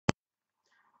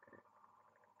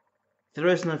There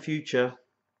is no future,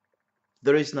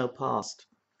 there is no past.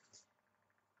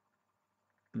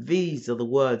 These are the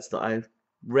words that I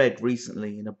read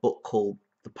recently in a book called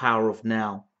The Power of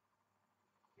Now.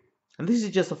 And this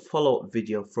is just a follow-up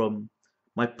video from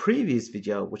my previous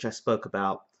video, which I spoke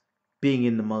about being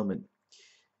in the moment.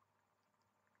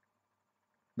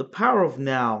 The Power of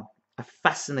Now, a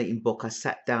fascinating book I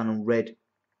sat down and read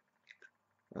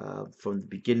from the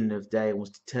beginning of the day and was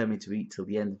determined to read till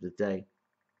the end of the day.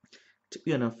 Took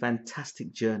me on a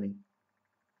fantastic journey,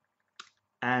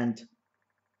 and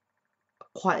a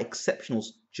quite exceptional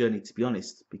journey, to be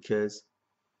honest, because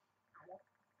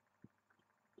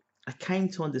I came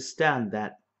to understand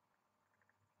that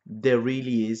there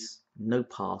really is no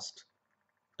past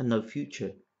and no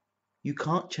future. You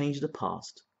can't change the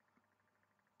past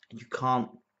and you can't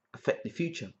affect the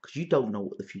future because you don't know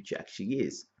what the future actually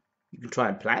is. You can try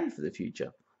and plan for the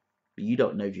future, but you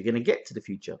don't know if you're going to get to the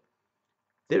future.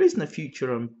 There is no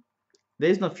future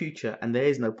and there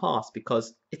is no past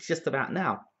because it's just about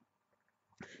now.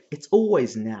 It's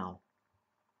always now.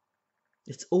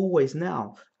 It's always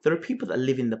now. There are people that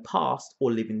live in the past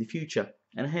or live in the future.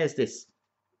 And here's this.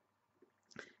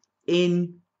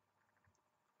 In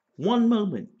one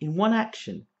moment, in one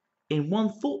action, in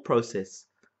one thought process,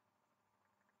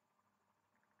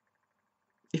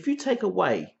 if you take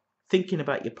away thinking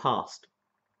about your past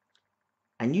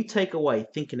and you take away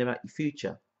thinking about your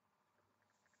future,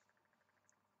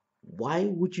 why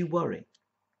would you worry?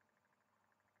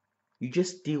 You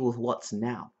just deal with what's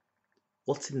now,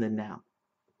 what's in the now.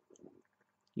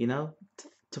 You know,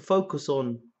 to focus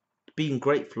on being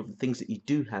grateful of the things that you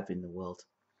do have in the world,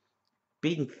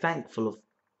 being thankful of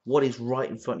what is right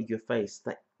in front of your face,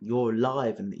 that you're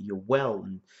alive and that you're well,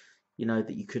 and you know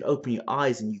that you can open your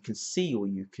eyes and you can see, or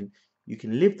you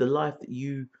can live the life that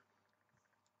you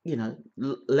know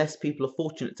less people are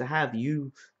fortunate to have.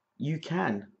 You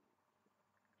can,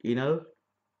 you know,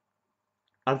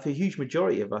 and for a huge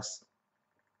majority of us,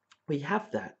 we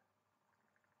have that.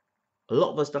 A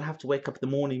lot of us don't have to wake up in the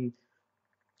morning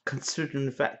considering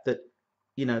the fact that,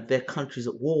 you know, their country's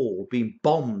at war or being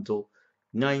bombed, or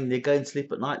knowing they're going to sleep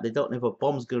at night, they don't know if a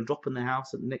bomb's going to drop in their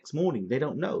house the next morning. They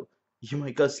don't know. You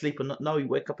might go to sleep and not know. You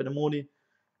wake up in the morning,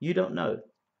 you don't know.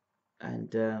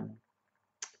 And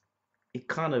it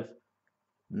kind of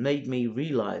made me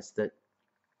realize that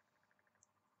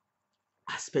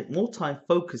I spent more time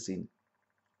focusing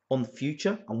on the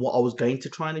future and what I was going to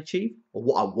try and achieve, or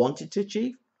what I wanted to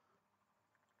achieve,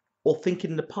 or thinking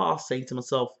in the past, saying to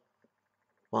myself,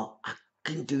 well, I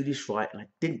didn't do this right, and I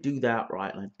didn't do that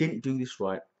right, and I didn't do this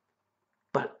right.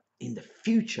 But in the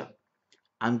future,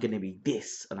 I'm going to be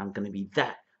this, and I'm going to be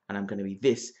that, and I'm going to be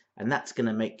this, and that's going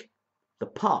to make the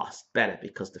past better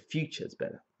because the future is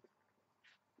better.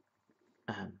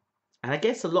 And I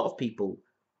guess a lot of people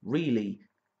who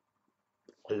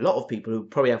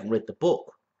probably haven't read the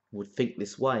book would think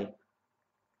this way.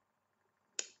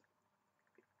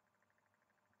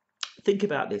 Think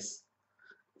about this.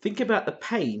 Think about the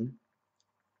pain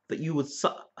that you would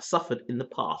suffered in the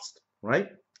past, right?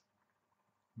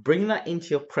 Bring that into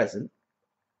your present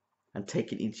and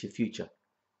take it into your future.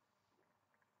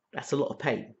 That's a lot of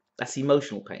pain. That's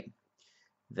emotional pain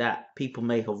that people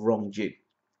may have wronged you.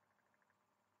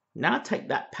 Now take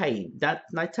that pain,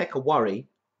 now take a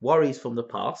worries from the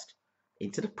past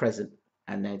into the present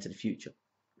and then into the future.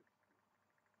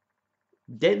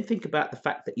 Then think about the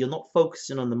fact that you're not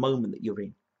focusing on the moment that you're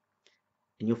in,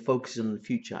 and you're focusing on the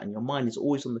future, and your mind is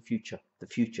always on the future, the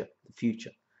future, the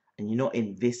future. And you're not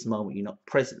in this moment, you're not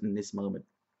present in this moment.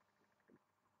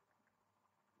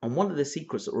 And one of the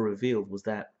secrets that were revealed was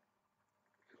that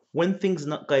when things are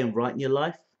not going right in your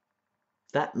life,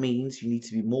 that means you need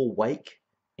to be more awake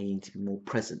and you need to be more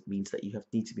present. It means that you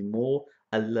need to be more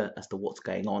alert as to what's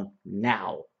going on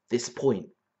now, this point.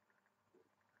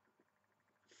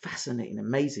 Fascinating,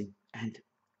 amazing. And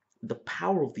the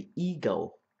power of the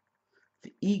ego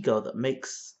that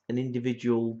makes an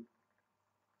individual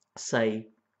say,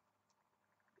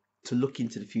 to look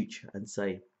into the future and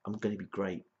say, I'm going to be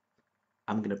great.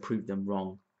 I'm going to prove them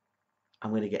wrong. I'm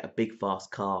going to get a big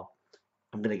fast car.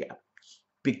 I'm going to get a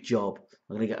big job.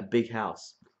 I'm going to get a big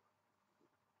house.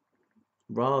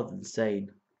 Rather than saying,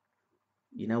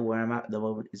 you know, where I'm at the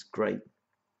moment is great,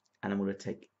 and I'm going to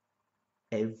take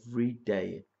every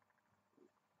day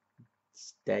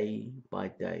by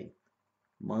day,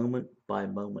 moment by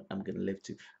moment, I'm going to live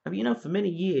to. I mean, you know, for many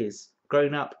years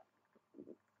growing up, I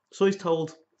was always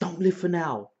told, don't live for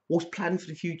now. Always plan for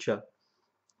the future.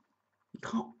 You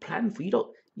can't plan for,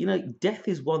 you know, death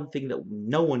is one thing that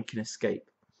no one can escape.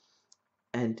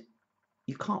 And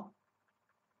you can't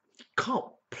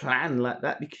plan like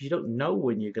that because you don't know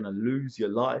when you're gonna lose your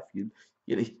life. You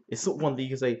know, it's not one thing you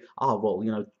can say, oh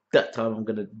well, that time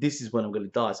this is when I'm gonna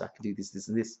die, so I can do this, this,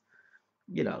 and this.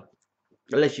 You know,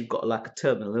 unless you've got like a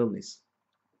terminal illness,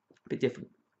 a bit different.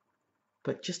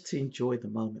 But just to enjoy the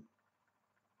moment,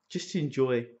 just to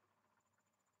enjoy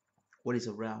what is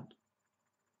around.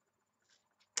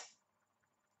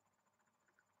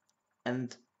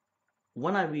 And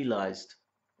when I realized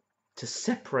to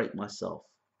separate myself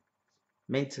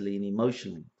mentally and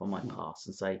emotionally from my past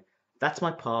and say, that's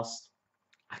my past,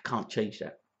 I can't change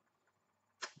that.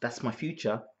 That's my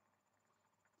future,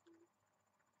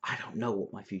 I don't know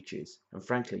what my future is. And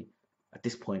frankly, at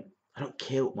this point, I don't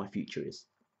care what my future is.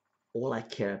 All I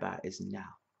care about is now.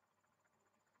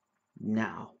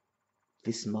 Now,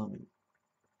 this moment.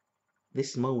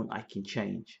 This moment I can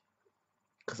change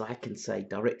because I can say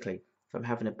directly, if I'm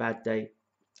having a bad day,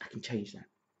 I can change that.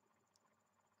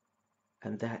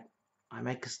 And that I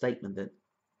make a statement that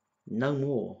no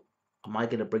more am I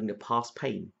going to bring the past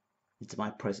pain into my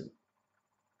present.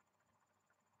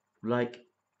 Like,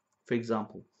 for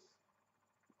example,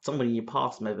 somebody in your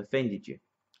past may have offended you,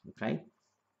 okay?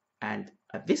 And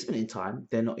at this minute in time,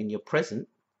 they're not in your present,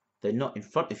 they're not in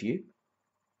front of you,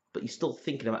 but you're still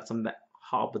thinking about something that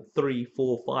harbored 3,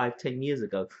 4, 5, 10 years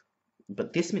ago.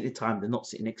 But this minute in time, they're not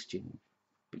sitting next to you,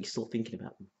 but you're still thinking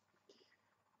about them.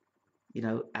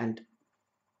 And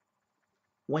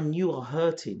when you are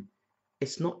hurting,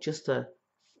 it's not just a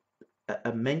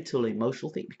mental,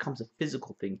 emotional thing, it becomes a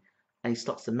physical thing, and it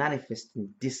starts to manifest in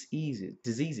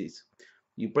diseases.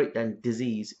 You break down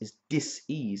disease is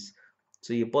dis-ease.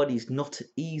 So your body's not at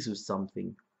ease with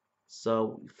something.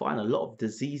 So you find a lot of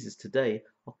diseases today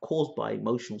are caused by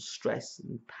emotional stress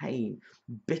and pain,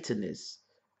 bitterness,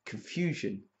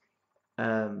 confusion,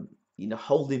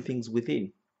 holding things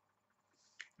within.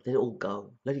 Let it all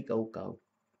go. Let it all go.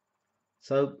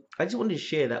 So I just wanted to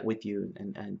share that with you.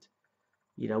 And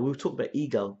we were talking about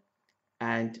ego,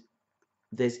 and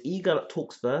there's ego that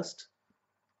talks first,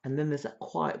 and then there's that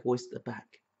quiet voice at the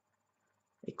back.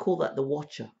 They call that the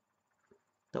watcher,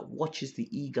 that watches the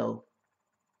ego.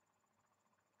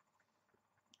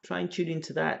 Try and tune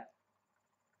into that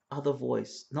other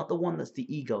voice, not the one that's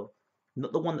the ego,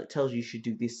 not the one that tells you should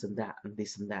do this and that and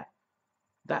this and that.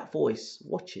 That voice,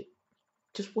 watch it.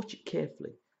 Just watch it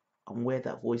carefully and where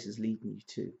that voice is leading you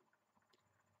to.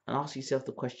 And ask yourself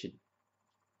the question,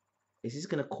 is this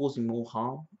going to cause me more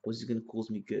harm or is it going to cause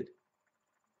me good?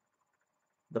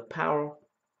 The Power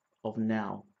of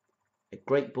Now. A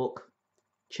great book.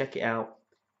 Check it out.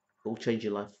 It will change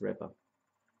your life forever.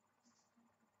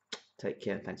 Take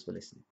care. Thanks for listening.